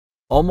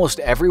Almost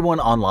everyone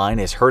online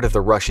has heard of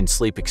the Russian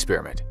sleep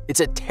experiment. It's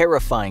a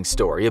terrifying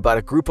story about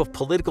a group of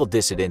political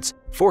dissidents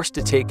forced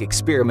to take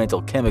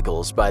experimental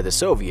chemicals by the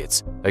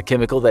Soviets, a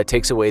chemical that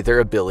takes away their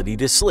ability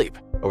to sleep.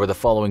 Over the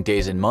following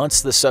days and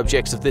months, the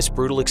subjects of this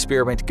brutal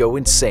experiment go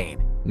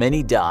insane.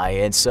 Many die,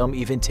 and some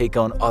even take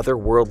on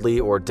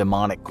otherworldly or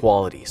demonic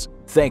qualities.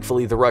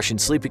 Thankfully, the Russian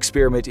sleep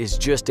experiment is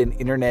just an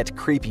internet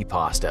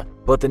creepypasta,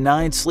 but the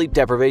 9 sleep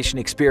deprivation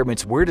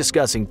experiments we're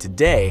discussing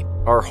today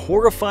are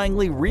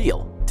horrifyingly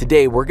real.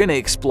 Today, we're going to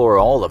explore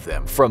all of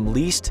them, from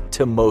least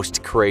to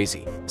most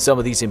crazy. Some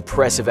of these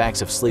impressive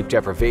acts of sleep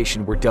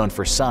deprivation were done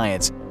for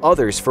science,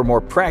 others for more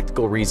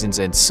practical reasons,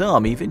 and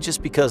some even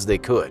just because they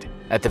could.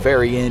 At the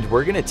very end,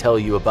 we're going to tell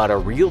you about a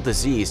real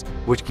disease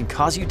which can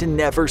cause you to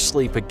never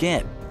sleep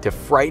again, to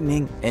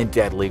frightening and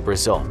deadly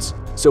results.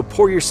 So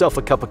pour yourself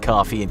a cup of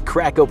coffee and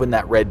crack open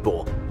that Red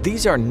Bull.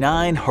 These are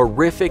 9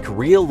 horrific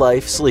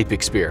real-life sleep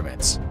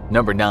experiments.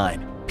 Number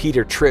 9.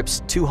 Peter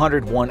Tripp's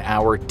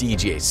 201-hour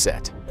DJ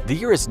set. The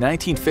year is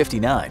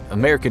 1959.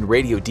 American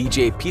radio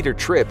DJ Peter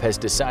Tripp has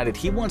decided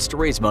he wants to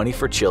raise money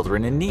for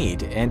children in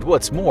need, and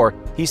what's more,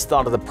 he's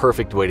thought of the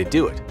perfect way to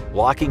do it,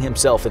 locking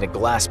himself in a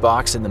glass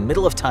box in the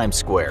middle of Times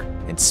Square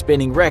and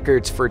spinning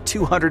records for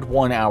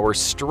 201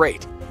 hours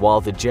straight, while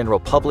the general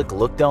public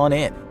looked on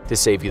in. To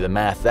save you the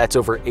math, that's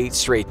over 8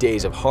 straight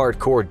days of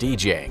hardcore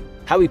DJing.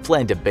 How he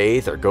planned to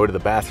bathe or go to the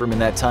bathroom in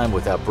that time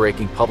without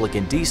breaking public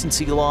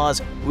indecency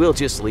laws, we'll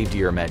just leave to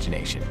your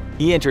imagination.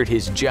 He entered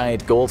his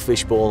giant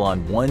goldfish bowl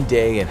on one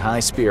day in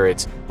high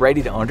spirits,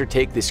 ready to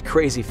undertake this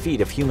crazy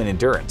feat of human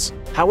endurance.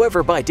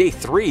 However, by day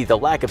 3, the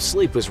lack of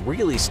sleep was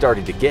really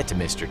starting to get to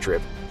Mr.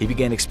 Tripp. He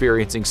began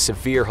experiencing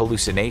severe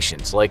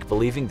hallucinations, like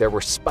believing there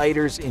were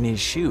spiders in his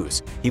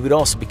shoes. He would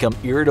also become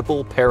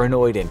irritable,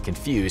 paranoid, and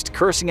confused,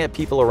 cursing at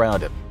people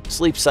around him.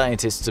 Sleep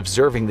scientists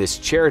observing this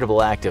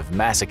charitable act of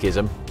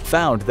masochism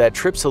found that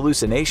Tripp's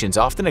hallucinations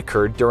often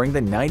occurred during the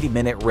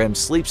 90-minute REM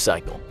sleep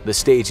cycle, the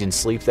stage in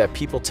sleep that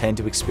people tend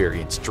to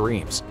experience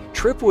dreams.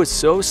 Tripp was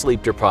so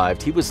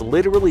sleep-deprived he was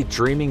literally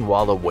dreaming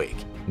while awake.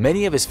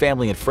 Many of his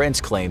family and friends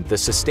claimed the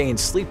sustained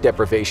sleep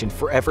deprivation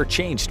forever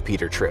changed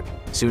Peter Tripp.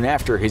 Soon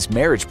after, his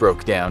marriage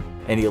broke down,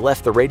 and he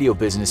left the radio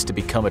business to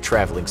become a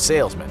traveling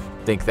salesman.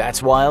 Think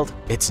that's wild?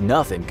 It's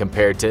nothing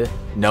compared to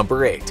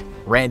Number 8.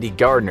 Randy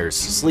Gardner's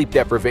sleep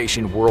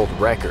deprivation world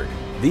record.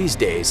 These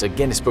days, a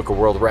Guinness Book of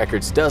World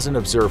Records doesn't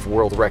observe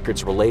world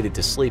records related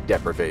to sleep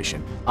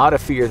deprivation, out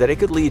of fear that it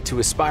could lead to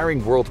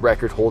aspiring world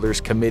record holders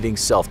committing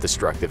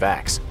self-destructive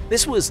acts.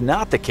 This was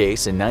not the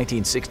case in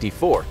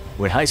 1964,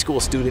 when high school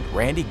student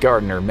Randy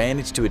Gardner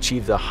managed to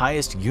achieve the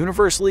highest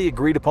universally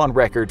agreed-upon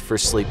record for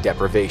sleep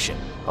deprivation,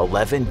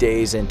 11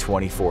 days and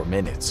 24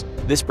 minutes.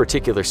 This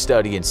particular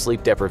study in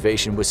sleep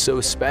deprivation was so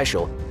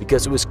special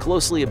because it was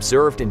closely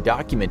observed and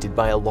documented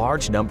by a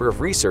large number of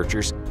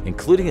researchers,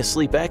 including a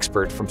sleep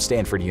expert from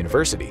Stanford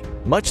University.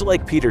 Much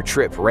like Peter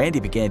Tripp, Randy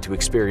began to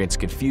experience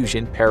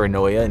confusion,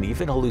 paranoia, and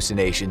even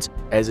hallucinations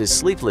as his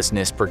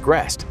sleeplessness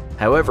progressed.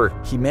 However,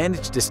 he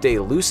managed to stay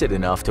lucid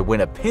enough to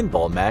win a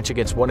pinball match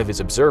against one of his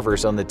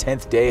observers on the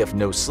 10th day of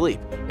no sleep.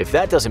 If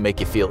that doesn't make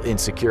you feel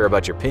insecure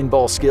about your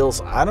pinball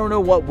skills, I don't know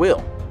what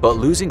will. But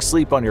losing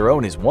sleep on your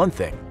own is one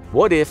thing.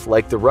 What if,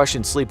 like the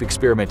Russian sleep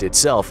experiment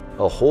itself,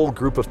 a whole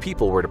group of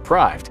people were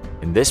deprived?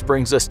 And this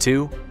brings us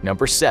to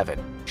Number 7.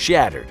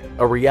 Shattered,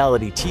 a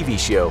reality TV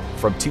show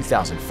from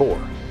 2004.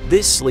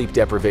 This sleep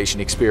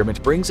deprivation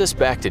experiment brings us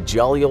back to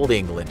jolly old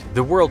England,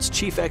 the world's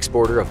chief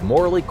exporter of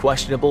morally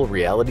questionable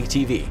reality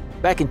TV.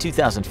 Back in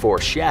 2004,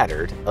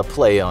 Shattered, a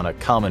play on a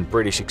common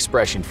British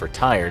expression for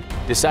tired,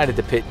 decided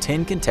to pit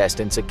 10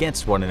 contestants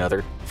against one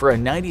another for a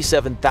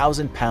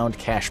 £97,000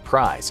 cash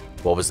prize.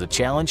 What was the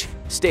challenge?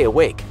 Stay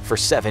awake for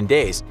 7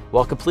 days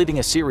while completing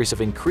a series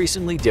of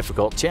increasingly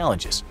difficult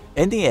challenges.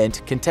 In the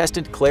end,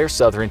 contestant Claire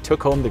Southern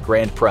took home the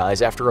grand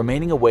prize after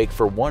remaining awake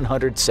for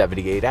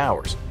 178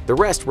 hours. The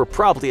rest were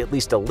probably at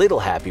least a little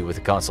happy with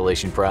the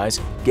consolation prize,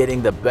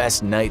 getting the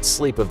best night's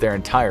sleep of their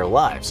entire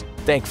lives.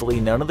 Thankfully,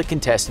 none of the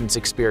contestants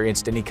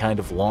experienced any kind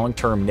of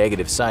long-term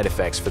negative side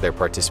effects for their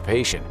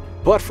participation.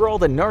 But for all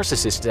the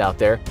narcissists out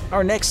there,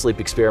 our next sleep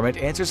experiment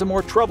answers a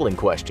more troubling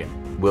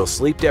question. Will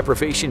sleep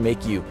deprivation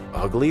make you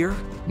uglier?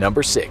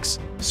 Number 6.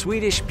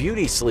 Swedish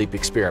beauty sleep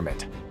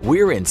experiment.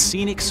 We're in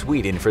scenic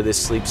Sweden for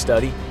this sleep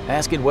study,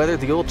 asking whether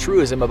the old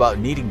truism about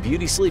needing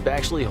beauty sleep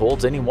actually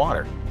holds any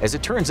water. As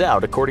it turns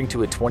out, according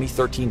to a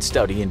 2013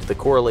 study into the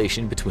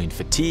correlation between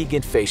fatigue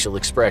and facial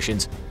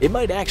expressions, it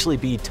might actually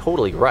be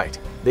totally right.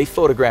 They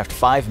photographed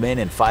 5 men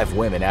and 5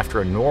 women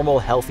after a normal,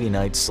 healthy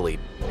night's sleep,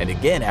 and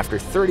again after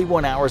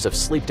 31 hours of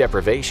sleep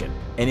deprivation.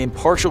 An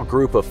impartial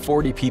group of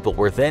 40 people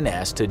were then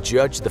asked to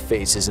judge the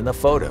faces in the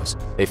photos.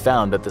 They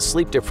found that the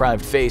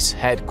sleep-deprived face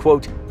had,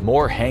 quote,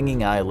 more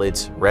hanging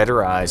eyelids,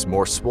 redder eyes,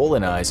 more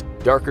swollen eyes,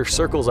 darker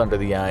circles under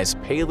the eyes,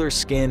 paler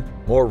skin,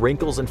 more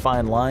wrinkles and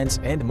fine lines,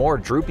 and more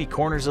droopy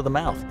corners of the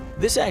mouth.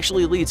 This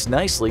actually leads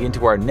nicely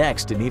into our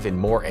next and even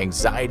more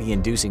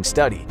anxiety-inducing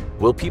study.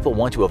 Will people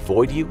want to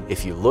avoid you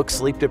if you look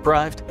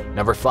sleep-deprived?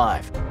 Number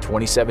 5.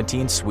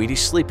 2017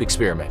 Swedish sleep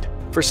experiment.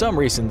 For some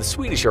reason, the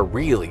Swedish are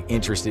really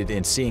interested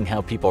in seeing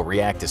how people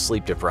react to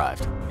sleep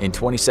deprived. In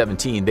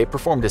 2017, they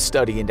performed a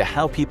study into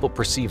how people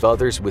perceive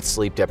others with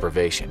sleep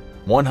deprivation.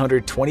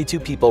 122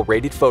 people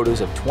rated photos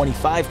of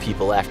 25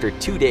 people after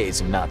 2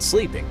 days of not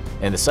sleeping,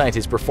 and the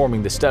scientists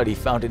performing the study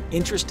found an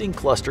interesting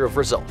cluster of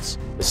results.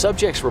 The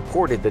subjects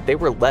reported that they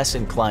were less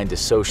inclined to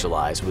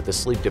socialize with the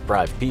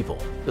sleep-deprived people.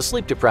 The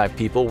sleep-deprived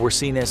people were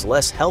seen as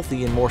less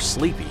healthy and more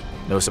sleepy.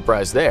 No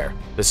surprise there.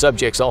 The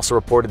subjects also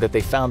reported that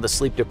they found the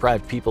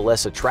sleep-deprived people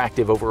less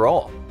attractive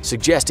overall,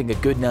 suggesting a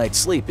good night's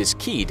sleep is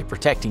key to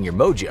protecting your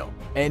mojo.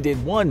 And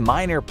in one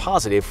minor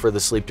positive for the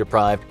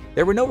sleep-deprived,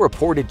 there were no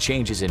reported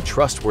changes in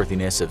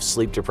trustworthiness of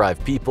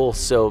sleep-deprived people,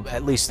 so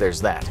at least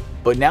there's that.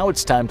 But now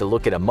it's time to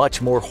look at a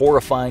much more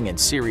horrifying and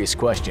serious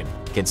question.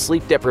 Can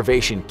sleep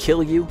deprivation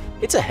kill you?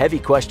 It's a heavy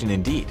question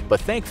indeed,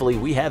 but thankfully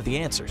we have the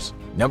answers.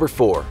 Number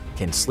 4.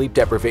 Can sleep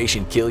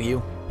deprivation kill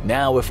you?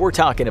 Now, if we're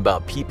talking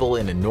about people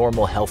in a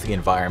normal, healthy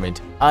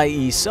environment,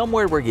 i.e.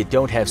 somewhere where you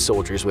don't have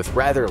soldiers with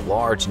rather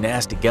large,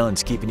 nasty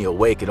guns keeping you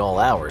awake at all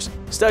hours,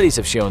 studies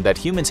have shown that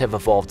humans have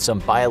evolved some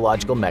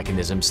biological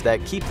mechanisms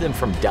that keep them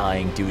from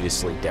dying due to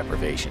sleep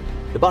deprivation.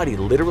 The body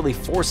literally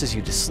forces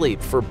you to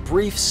sleep for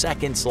brief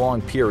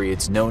seconds-long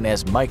periods known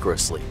as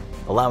microsleep,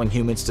 allowing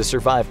humans to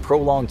survive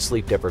prolonged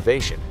sleep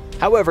deprivation.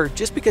 However,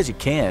 just because you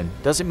can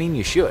doesn't mean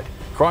you should.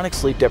 Chronic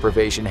sleep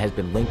deprivation has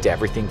been linked to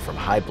everything from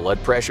high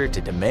blood pressure to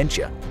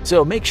dementia,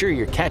 so make sure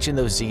you're catching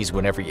those Z's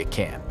whenever you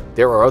can.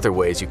 There are other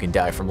ways you can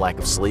die from lack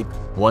of sleep,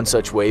 one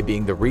such way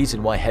being the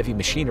reason why heavy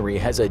machinery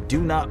has a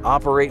 "do not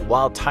operate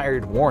while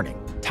tired" warning.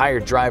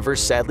 Tired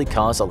drivers sadly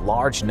cause a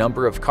large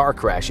number of car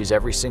crashes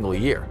every single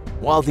year.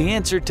 While the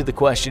answer to the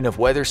question of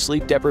whether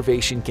sleep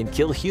deprivation can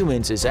kill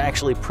humans is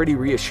actually pretty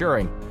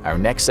reassuring, our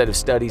next set of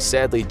studies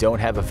sadly don't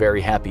have a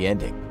very happy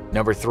ending.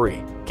 Number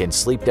 3. Can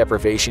sleep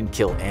deprivation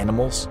kill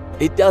animals?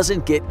 It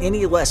doesn't get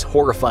any less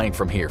horrifying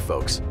from here,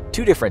 folks.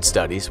 2 different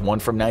studies, one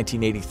from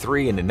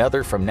 1983 and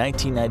another from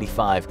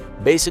 1995,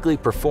 basically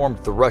performed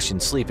the Russian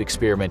sleep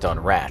experiment on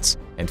rats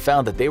and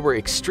found that they were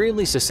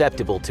extremely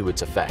susceptible to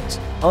its effects.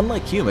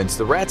 Unlike humans,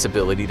 the rat's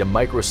ability to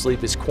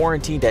microsleep is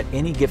quarantined at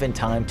any given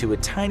time to a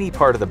tiny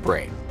part of the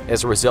brain.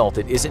 As a result,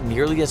 it isn't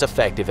nearly as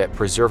effective at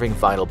preserving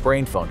vital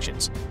brain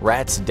functions.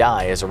 Rats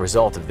die as a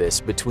result of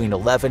this between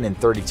 11 and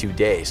 32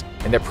 days,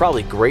 and they're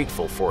probably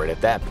grateful for it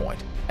at that point.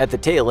 At the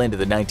tail end of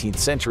the 19th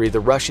century, the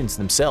Russians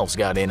themselves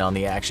got in on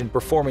the action,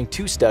 performing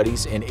 2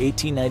 studies in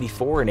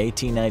 1894 and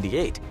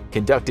 1898,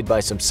 conducted by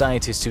some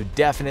scientists who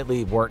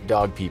definitely weren't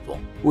dog people.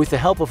 With the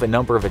help of a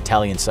number of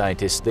Italian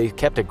scientists, they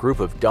kept a group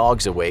of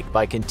dogs awake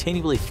by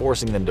continually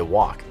forcing them to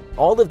walk.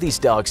 All of these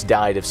dogs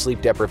died of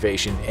sleep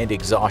deprivation and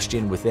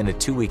exhaustion within a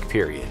 2-week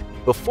period.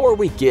 Before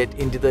we get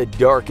into the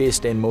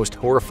darkest and most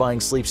horrifying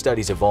sleep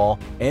studies of all,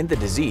 and the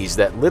disease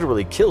that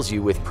literally kills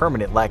you with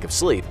permanent lack of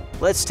sleep,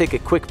 let's take a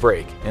quick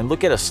break and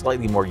look at a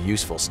slightly more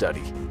useful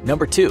study.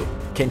 Number 2.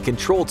 Can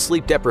controlled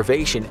sleep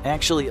deprivation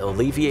actually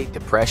alleviate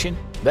depression?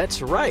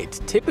 That's right.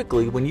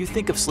 Typically, when you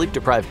think of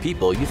sleep-deprived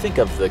people, you think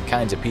of the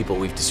kinds of people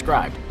we've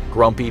described: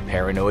 grumpy,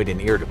 paranoid,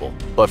 and irritable.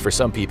 But for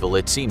some people,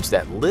 it seems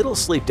that little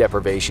sleep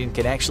deprivation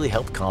can actually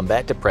help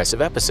combat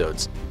depressive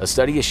episodes. A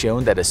study has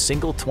shown that a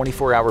single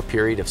 24-hour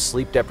period of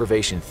sleep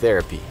deprivation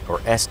therapy, or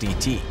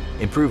SDT,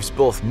 improves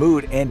both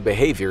mood and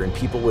behavior in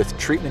people with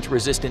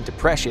treatment-resistant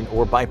depression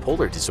or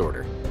bipolar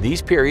disorder.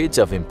 These periods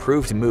of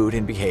improved mood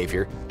and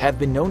behavior have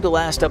been known to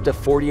last up to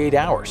 48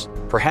 hours.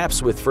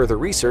 Perhaps with further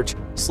research,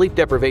 sleep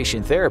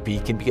deprivation therapy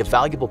can be a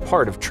valuable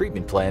part of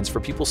treatment plans for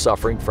people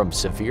suffering from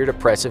severe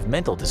depressive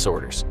mental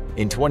disorders.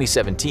 In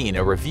 2017,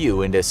 a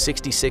review into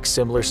 66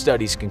 similar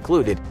studies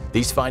concluded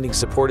these findings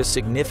support a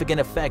significant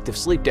effect of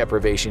sleep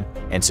deprivation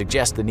and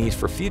suggest the need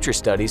for future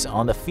studies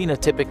on the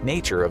phenotypic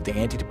nature of the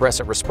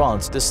antidepressant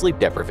response to sleep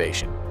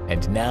deprivation.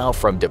 And now,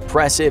 from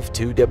depressive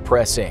to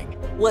depressing.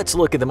 Let's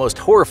look at the most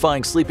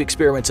horrifying sleep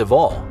experiments of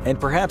all, and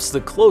perhaps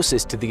the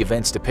closest to the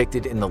events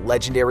depicted in the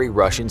legendary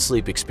Russian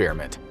sleep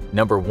experiment.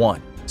 Number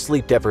 1.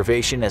 Sleep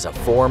deprivation as a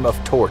form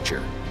of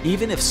torture.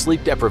 Even if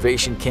sleep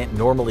deprivation can't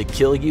normally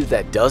kill you,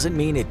 that doesn't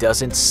mean it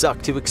doesn't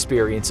suck to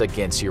experience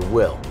against your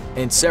will.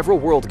 And several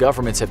world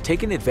governments have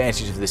taken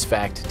advantage of this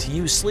fact to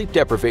use sleep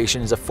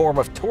deprivation as a form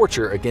of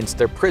torture against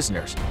their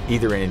prisoners,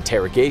 either in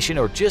interrogation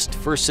or just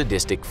for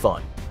sadistic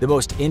fun. The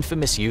most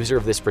infamous user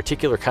of this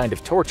particular kind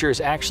of torture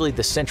is actually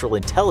the Central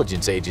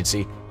Intelligence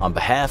Agency on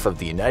behalf of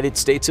the United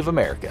States of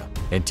America.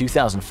 In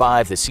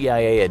 2005, the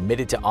CIA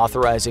admitted to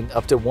authorizing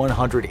up to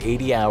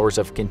 180 hours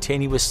of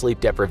continuous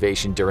sleep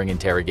deprivation during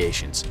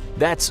interrogations.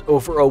 That's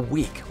over a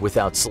week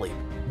without sleep.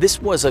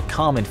 This was a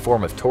common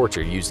form of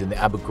torture used in the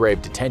Abu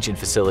Ghraib detention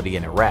facility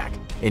in Iraq.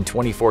 In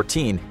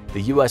 2014,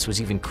 the US was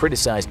even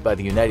criticized by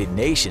the United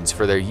Nations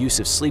for their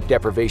use of sleep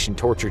deprivation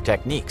torture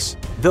techniques.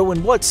 Though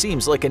in what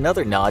seems like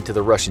another nod to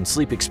the Russian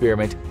sleep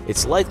experiment,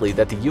 it's likely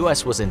that the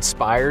US was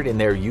inspired in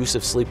their use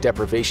of sleep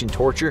deprivation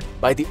torture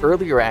by the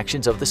earlier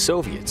actions of the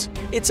Soviets.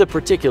 It's a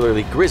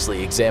particularly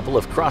grisly example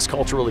of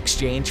cross-cultural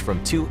exchange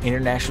from 2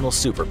 international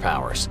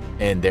superpowers.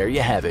 And there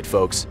you have it,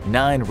 folks.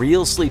 9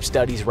 real sleep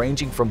studies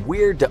ranging from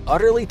weird to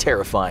utterly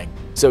terrifying.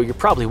 So you're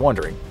probably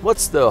wondering,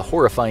 what's the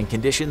horrifying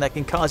condition that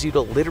can cause you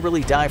to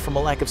literally die from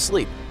a lack of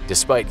sleep,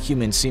 despite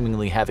humans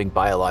seemingly having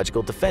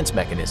biological defense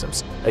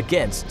mechanisms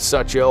against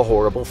such a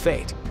horrible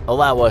fate?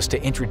 Allow us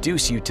to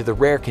introduce you to the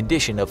rare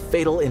condition of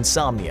fatal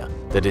insomnia,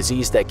 the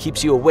disease that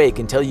keeps you awake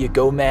until you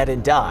go mad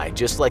and die,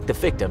 just like the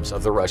victims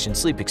of the Russian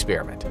sleep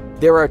experiment.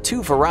 There are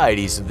two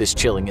varieties of this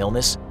chilling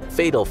illness: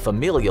 fatal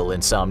familial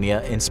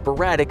insomnia and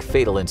sporadic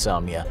fatal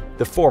insomnia.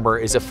 The former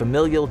is a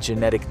familial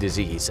genetic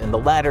disease, and the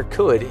latter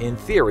could, in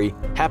theory,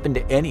 happen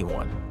to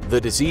anyone.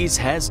 The disease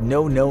has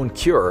no known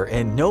cure,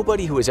 and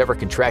nobody who has ever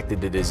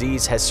contracted the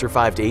disease has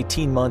survived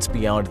 18 months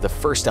beyond the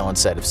first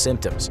onset of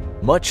symptoms.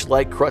 Much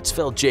like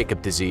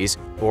Creutzfeldt-Jakob disease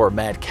or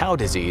mad cow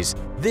disease,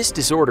 this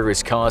disorder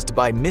is caused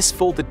by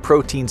misfolded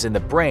proteins in the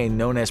brain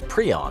known as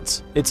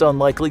prions. It's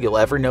unlikely you'll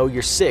ever know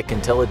you're sick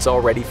until it's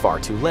already far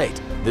too late.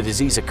 The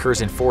disease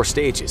occurs in 4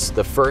 stages.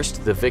 The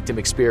first, the victim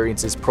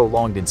experiences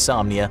prolonged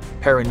insomnia,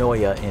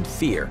 paranoia, and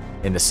fear.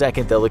 In the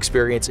second, they'll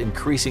experience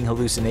increasing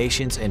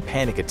hallucinations and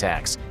panic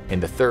attacks. In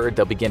the third,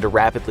 they'll begin to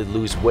rapidly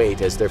lose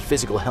weight as their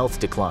physical health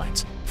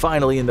declines.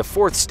 Finally, in the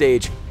 4th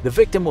stage, the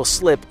victim will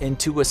slip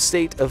into a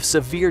state of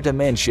severe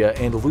dementia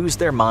and lose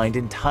their mind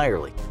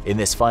entirely. In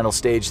this final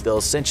stage, they'll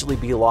essentially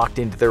be locked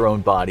into their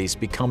own bodies,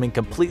 becoming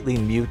completely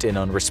mute and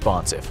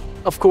unresponsive.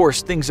 Of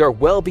course, things are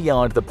well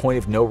beyond the point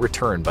of no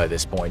return by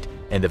this point,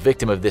 and the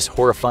victim of this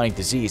horrifying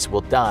disease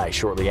will die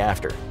shortly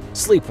after.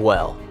 Sleep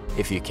well,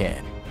 if you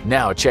can.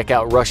 Now check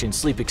out Russian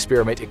Sleep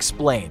Experiment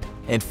Explained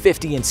and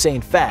 50 insane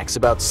facts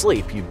about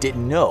sleep you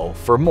didn't know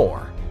for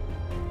more.